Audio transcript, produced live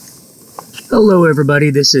Hello, everybody.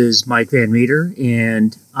 This is Mike Van Meter,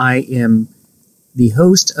 and I am the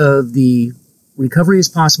host of the Recovery is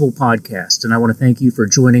Possible podcast. And I want to thank you for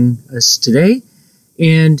joining us today.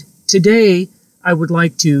 And today, I would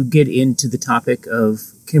like to get into the topic of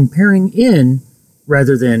comparing in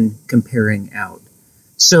rather than comparing out.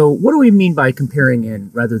 So what do we mean by comparing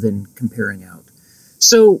in rather than comparing out?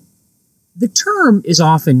 So the term is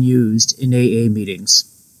often used in AA meetings,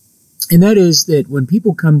 and that is that when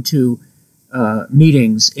people come to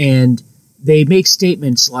meetings and they make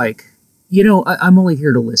statements like, I'm only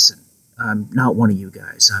here to listen. I'm not one of you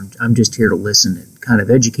guys. I'm just here to listen and kind of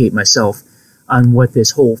educate myself on what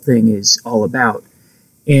this whole thing is all about.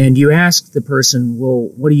 And you ask the person, well,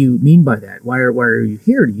 what do you mean by that? Why are you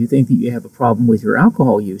here? Do you think that you have a problem with your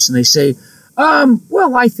alcohol use? And they say,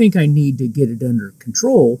 well, I think I need to get it under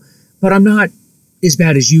control, but I'm not as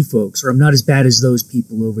bad as you folks, or I'm not as bad as those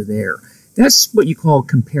people over there. That's what you call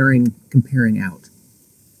comparing out.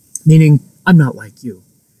 Meaning, I'm not like you.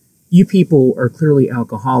 You people are clearly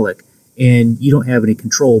alcoholic and you don't have any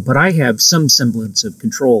control, but I have some semblance of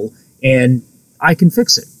control and I can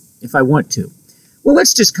fix it if I want to. Well,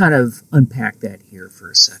 let's just kind of unpack that here for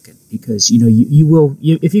a second, because you will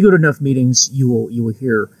if you go to enough meetings, you will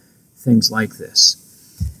hear things like this.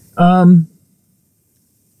 I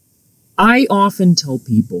often tell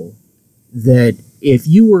people that if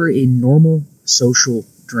you were a normal social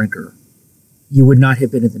drinker, you would not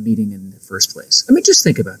have been at the meeting in the first place. I mean, just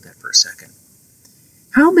think about that for a second.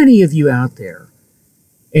 How many of you out there,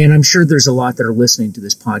 and I'm sure there's a lot that are listening to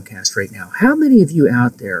this podcast right now, how many of you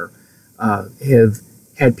out there have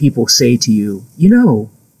had people say to you,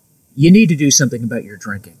 you need to do something about your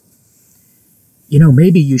drinking.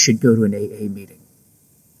 Maybe you should go to an AA meeting.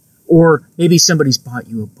 Or maybe somebody's bought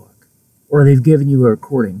you a book. Or they've given you a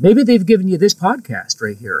recording. Maybe they've given you this podcast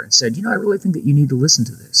right here and said, I really think that you need to listen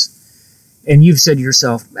to this. And you've said to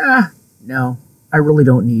yourself, no, I really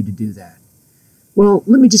don't need to do that. Well,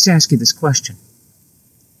 let me just ask you this question.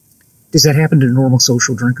 Does that happen to normal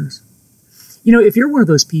social drinkers? If you're one of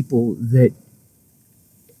those people that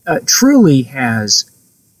truly has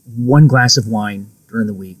one glass of wine during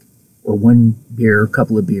the week, or one beer, a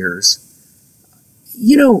couple of beers,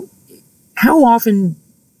 how often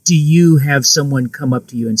do you have someone come up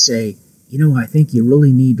to you and say, I think you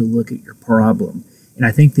really need to look at your problem, and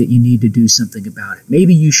I think that you need to do something about it.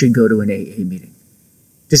 Maybe you should go to an AA meeting.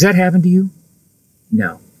 Does that happen to you?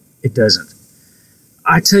 No, it doesn't.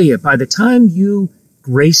 I tell you, by the time you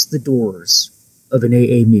grace the doors of an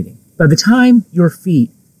AA meeting, by the time your feet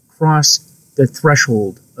cross the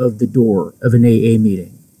threshold of the door of an AA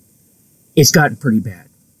meeting, it's gotten pretty bad.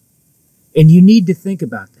 And you need to think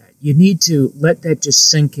about that. You need to let that just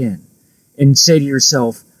sink in and say to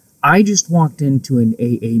yourself, I just walked into an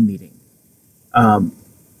AA meeting.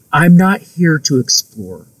 I'm not here to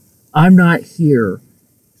explore. I'm not here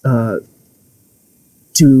out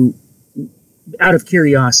of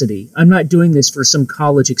curiosity. I'm not doing this for some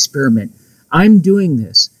college experiment. I'm doing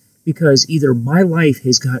this because either my life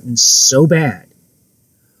has gotten so bad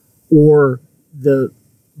or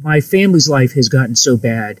my family's life has gotten so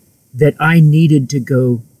bad that I needed to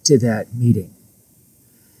go to that meeting.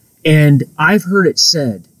 And I've heard it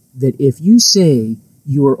said that if you say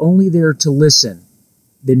you are only there to listen,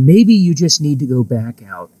 then maybe you just need to go back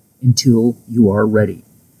out until you are ready.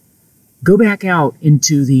 Go back out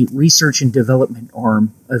into the research and development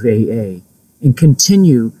arm of AA and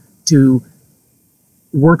continue to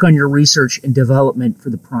work on your research and development for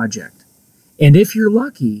the project. And if you're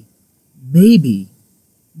lucky, maybe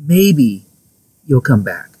you'll come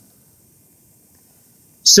back.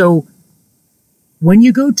 So when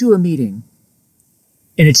you go to a meeting,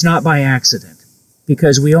 and it's not by accident,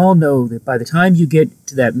 because we all know that by the time you get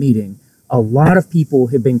to that meeting, a lot of people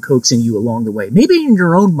have been coaxing you along the way. Maybe in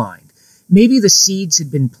your own mind. Maybe the seeds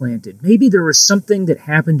had been planted. Maybe there was something that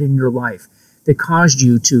happened in your life that caused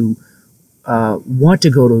you to want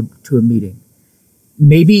to go to a meeting.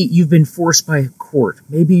 Maybe you've been forced by a court.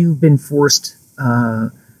 Maybe you've been forced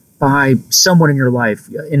by someone in your life,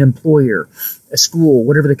 an employer, a school,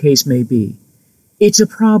 whatever the case may be. It's a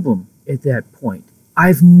problem at that point.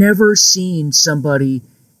 I've never seen somebody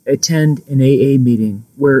attend an AA meeting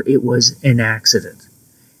where it was an accident.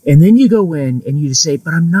 And then you go in and you just say,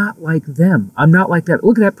 but I'm not like them. I'm not like that.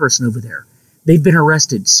 Look at that person over there. They've been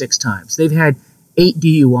arrested 6 times. They've had 8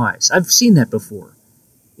 DUIs. I've seen that before.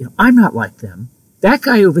 I'm not like them. That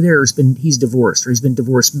guy over there he's divorced, or he's been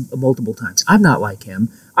divorced multiple times. I'm not like him.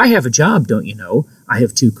 I have a job, don't you know? I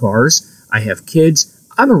have 2 cars. I have kids.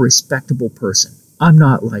 I'm a respectable person. I'm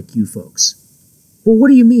not like you folks. Well, what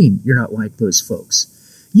do you mean you're not like those folks?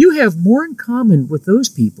 You have more in common with those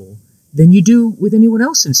people than you do with anyone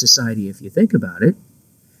else in society, if you think about it.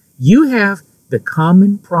 You have the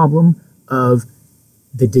common problem of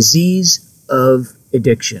the disease of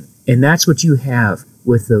addiction, and that's what you have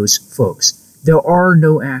with those folks. There are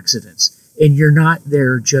no accidents, and you're not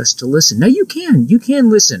there just to listen. Now, you can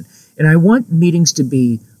listen, and I want meetings to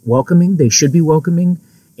be welcoming. They should be welcoming,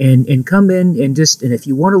 and come in and if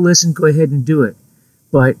you want to listen, go ahead and do it.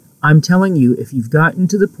 But I'm telling you, if you've gotten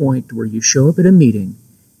to the point where you show up at a meeting,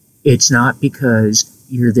 it's not because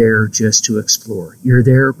you're there just to explore. You're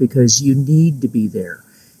there because you need to be there.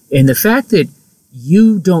 And the fact that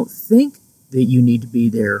you don't think that you need to be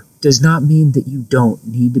there does not mean that you don't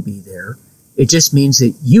need to be there. It just means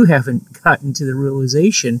that you haven't gotten to the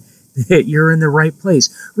realization that you're in the right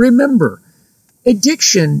place. Remember,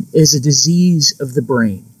 addiction is a disease of the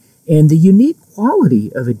brain. And the unique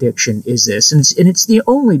quality of addiction is this, and it's the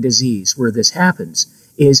only disease where this happens,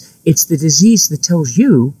 is it's the disease that tells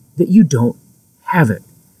you that you don't have it.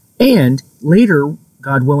 And later,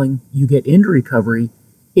 God willing, you get into recovery,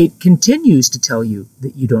 it continues to tell you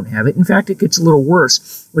that you don't have it. In fact, it gets a little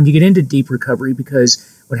worse when you get into deep recovery,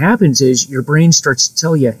 because what happens is your brain starts to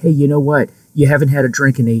tell you, hey, you know what? You haven't had a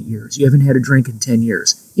drink in 8 years. You haven't had a drink in 10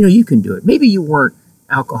 years. You can do it. Maybe you weren't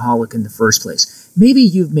alcoholic in the first place. Maybe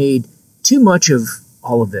you've made too much of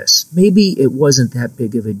all of this. Maybe it wasn't that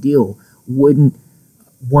big of a deal. Wouldn't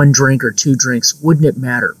one drink or two drinks, wouldn't it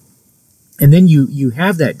matter? And then you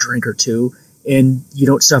have that drink or two, and you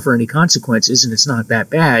don't suffer any consequences, and it's not that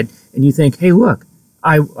bad, and you think, hey, look,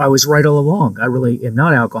 I was right all along. I really am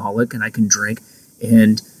not alcoholic, and I can drink,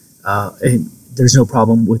 and there's no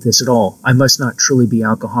problem with this at all. I must not truly be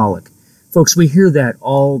alcoholic. Folks, we hear that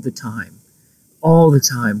all the time. All the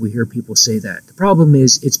time we hear people say that. The problem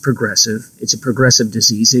is it's progressive. It's a progressive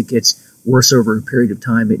disease. It gets worse over a period of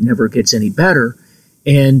time. It never gets any better.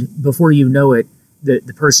 And before you know it,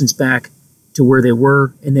 the person's back to where they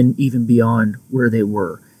were, and then even beyond where they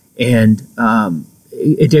were. And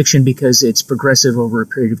addiction, because it's progressive over a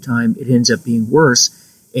period of time, it ends up being worse.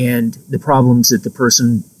 And the problems that the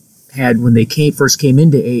person had when they first came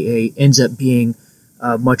into AA ends up being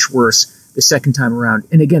much worse the second time around.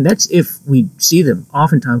 And again, that's if we see them.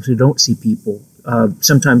 Oftentimes we don't see people.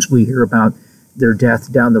 Sometimes we hear about their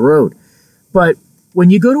death down the road. But when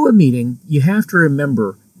you go to a meeting, you have to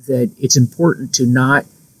remember that it's important to not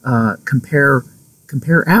compare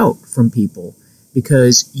out from people,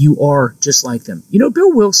 because you are just like them.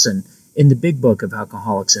 Bill Wilson in the Big Book of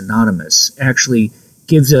Alcoholics Anonymous actually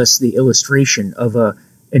gives us the illustration of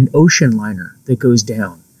an ocean liner that goes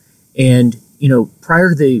down. And,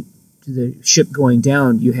 prior to the ship going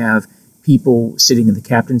down, you have people sitting at the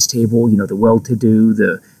captain's table, the well-to-do,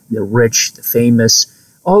 the rich, the famous,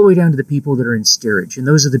 all the way down to the people that are in steerage. And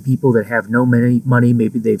those are the people that have no money.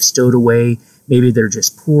 Maybe they've stowed away. Maybe they're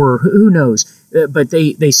just poor. Who knows? But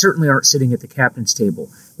they certainly aren't sitting at the captain's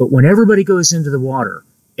table. But when everybody goes into the water,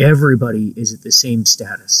 everybody is at the same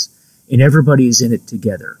status. And everybody is in it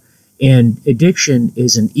together. And addiction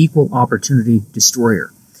is an equal opportunity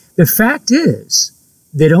destroyer. The fact is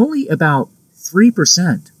that only about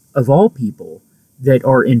 3% of all people that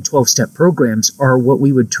are in 12-step programs are what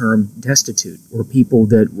we would term destitute, or people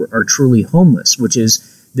that are truly homeless, which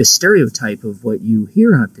is the stereotype of what you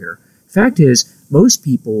hear out there. Fact is, most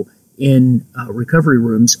people in recovery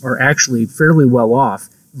rooms are actually fairly well off,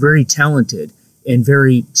 very talented, and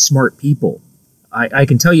very smart people. I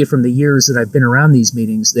can tell you from the years that I've been around these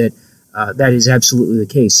meetings that that is absolutely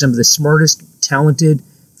the case. Some of the smartest, talented,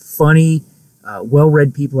 funny,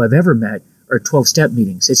 well-read people I've ever met are 12-step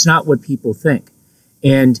meetings. It's not what people think.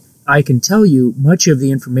 And I can tell you much of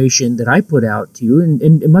the information that I put out to you,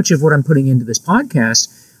 and much of what I'm putting into this podcast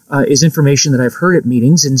is information that I've heard at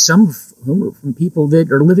meetings, and some of whom are from people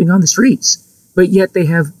that are living on the streets. But yet they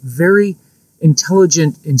have very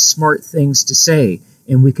intelligent and smart things to say,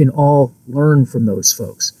 and we can all learn from those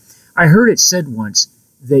folks. I heard it said once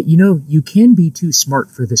that, you can be too smart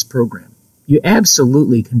for this program. You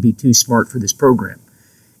absolutely can be too smart for this program.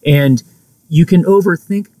 And you can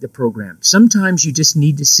overthink the program. Sometimes you just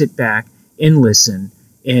need to sit back and listen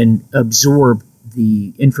and absorb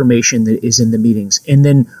the information that is in the meetings, and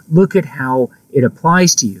then look at how it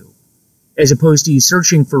applies to you, as opposed to you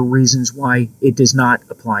searching for reasons why it does not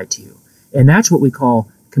apply to you. And that's what we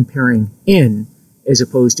call comparing in, as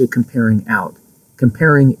opposed to comparing out.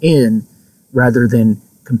 Comparing in rather than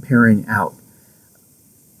comparing out.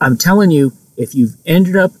 I'm telling you, if you've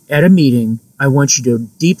ended up at a meeting, I want you to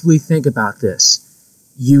deeply think about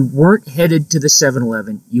this. You weren't headed to the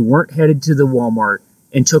 7-Eleven, you weren't headed to the Walmart,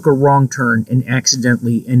 and took a wrong turn and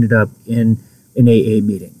accidentally ended up in an AA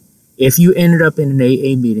meeting. If you ended up in an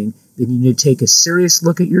AA meeting, then you need to take a serious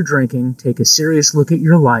look at your drinking, take a serious look at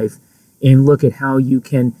your life, and look at how you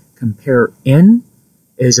can compare in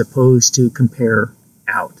as opposed to compare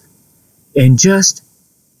out. And just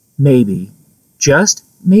maybe,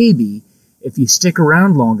 if you stick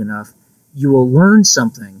around long enough, you will learn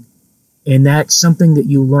something, and that something that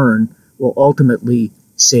you learn will ultimately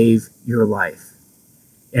save your life.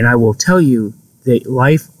 And I will tell you that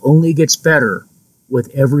life only gets better with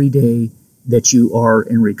every day that you are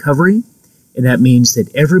in recovery. And that means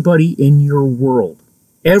that everybody in your world,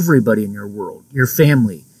 your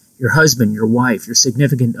family, your husband, your wife, your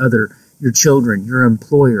significant other, your children, your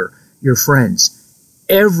employer, your friends,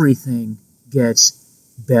 everything gets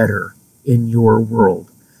better in your world.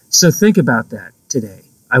 So think about that today.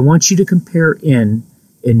 I want you to compare in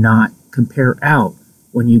and not compare out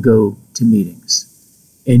when you go to meetings.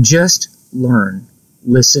 And just learn,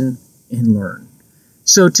 listen, and learn.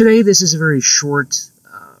 So today, this is a very short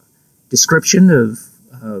description of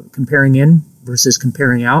comparing in versus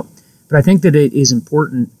comparing out. But I think that it is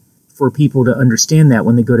important for people to understand that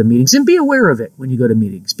when they go to meetings, and be aware of it when you go to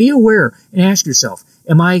meetings. Be aware and ask yourself,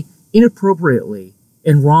 am I inappropriately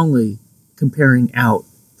and wrongly comparing out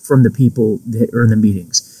from the people that are in the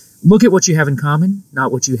meetings? Look at what you have in common,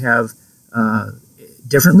 not what you have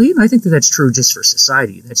differently. And I think that that's true just for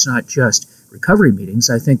society. That's not just recovery meetings.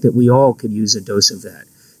 I think that we all could use a dose of that.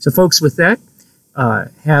 So folks, with that,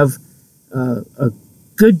 have a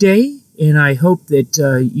good day. And I hope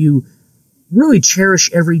that you really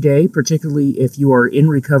cherish every day, particularly if you are in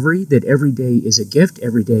recovery, that every day is a gift.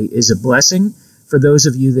 Every day is a blessing. For those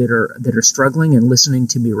of you that are struggling and listening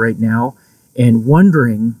to me right now and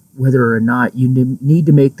wondering whether or not you need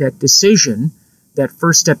to make that decision, that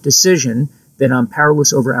first step decision, that I'm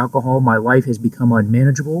powerless over alcohol, my life has become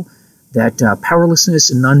unmanageable, that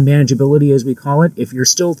powerlessness and unmanageability, as we call it, if you're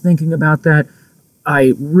still thinking about that,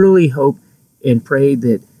 I really hope and pray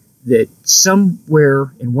that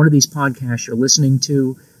somewhere in one of these podcasts you're listening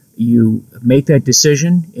to, you make that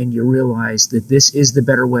decision and you realize that this is the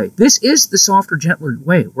better way. This is the softer, gentler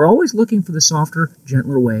way. We're always looking for the softer,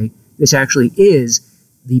 gentler way. This actually is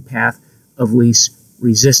the path of least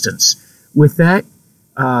resistance. With that,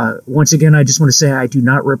 once again, I just want to say I do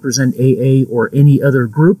not represent AA or any other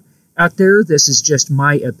group out there. This is just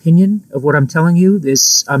my opinion of what I'm telling you.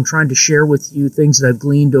 I'm trying to share with you things that I've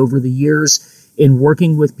gleaned over the years in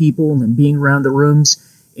working with people and being around the rooms.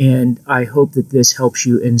 And I hope that this helps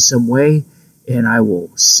you in some way. And I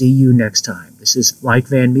will see you next time. This is Mike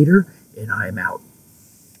Van Meter, and I am out.